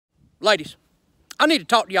Ladies, I need to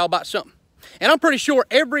talk to y'all about something. And I'm pretty sure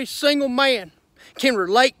every single man can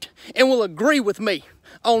relate and will agree with me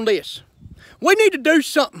on this. We need to do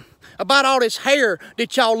something about all this hair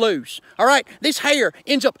that y'all lose, all right? This hair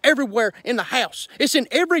ends up everywhere in the house. It's in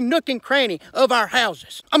every nook and cranny of our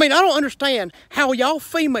houses. I mean, I don't understand how y'all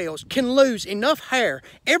females can lose enough hair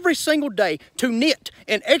every single day to knit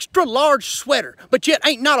an extra large sweater, but yet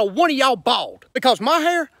ain't not a one of y'all bald. Because my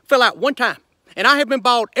hair fell out one time, and I have been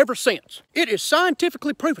bald ever since. It is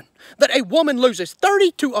scientifically proven that a woman loses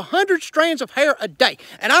 30 to 100 strands of hair a day.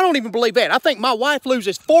 And I don't even believe that. I think my wife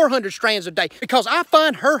loses 400 strands a day because I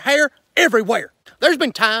find her hair everywhere. There's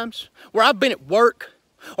been times where I've been at work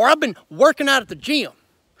or I've been working out at the gym,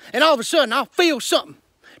 and all of a sudden I'll feel something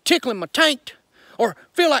tickling my taint or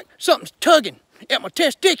feel like something's tugging at my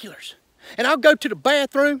testiculars. And I'll go to the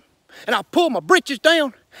bathroom and I'll pull my britches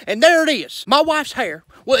down, and there it is. My wife's hair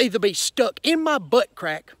will either be stuck in my butt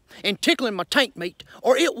crack and tickling my taint meat,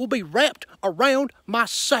 or it will be wrapped around my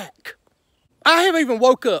sack. I have even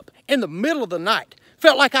woke up in the middle of the night,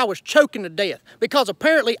 felt like I was choking to death because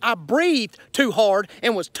apparently I breathed too hard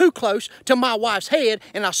and was too close to my wife's head,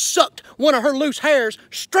 and I sucked one of her loose hairs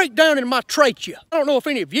straight down into my trachea. I don't know if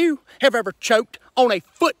any of you have ever choked on a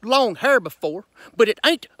foot-long hair before, but it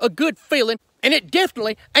ain't a good feeling, and it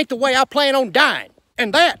definitely ain't the way I plan on dying.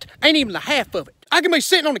 And that ain't even the half of it. I can be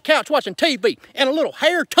sitting on the couch watching TV and a little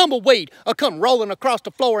hair tumbleweed will come rolling across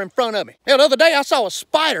the floor in front of me. Hell, the other day I saw a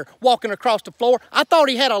spider walking across the floor. I thought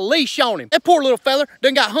he had a leash on him. That poor little fella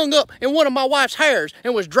done got hung up in one of my wife's hairs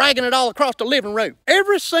and was dragging it all across the living room.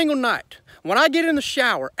 Every single night when I get in the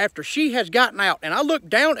shower after she has gotten out and I look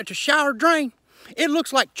down at the shower drain, it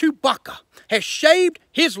looks like Chewbacca has shaved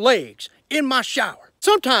his legs in my shower.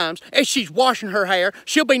 Sometimes, as she's washing her hair,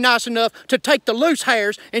 she'll be nice enough to take the loose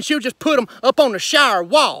hairs and she'll just put them up on the shower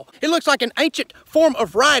wall. It looks like an ancient form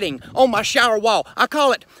of writing on my shower wall. I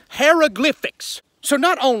call it hieroglyphics. So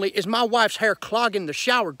not only is my wife's hair clogging the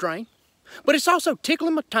shower drain, but it's also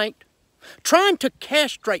tickling my taint, trying to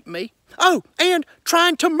castrate me, oh, and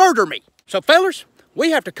trying to murder me. So fellas, we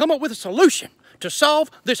have to come up with a solution to solve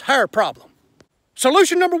this hair problem.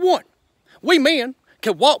 Solution number one, we men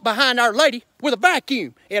can walk behind our lady with a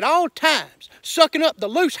vacuum at all times, sucking up the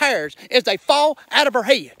loose hairs as they fall out of her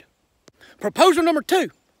head. Proposal number two,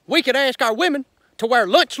 we could ask our women to wear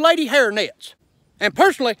lunch lady hair nets. And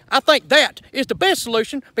personally, I think that is the best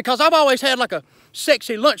solution because I've always had like a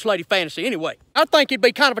sexy lunch lady fantasy anyway. I think it'd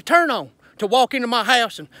be kind of a turn on to walk into my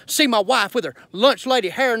house and see my wife with her lunch lady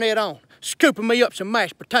hairnet on, scooping me up some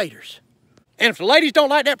mashed potatoes. And if the ladies don't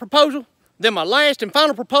like that proposal, then my last and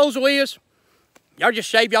final proposal is, y'all just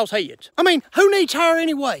shave y'all's heads. I mean, who needs hair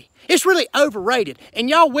anyway? It's really overrated. And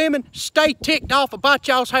y'all women stay ticked off about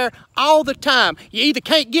y'all's hair all the time. You either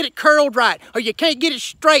can't get it curled right or you can't get it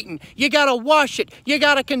straightened. You gotta wash it. You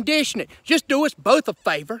gotta condition it. Just do us both a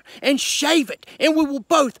favor and shave it. And we will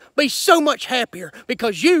both be so much happier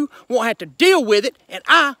because you won't have to deal with it and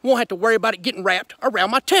I won't have to worry about it getting wrapped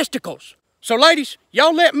around my testicles. So ladies,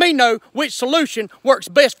 y'all let me know which solution works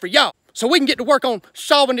best for y'all so we can get to work on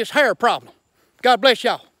solving this hair problem. God bless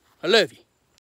y'all. I love you.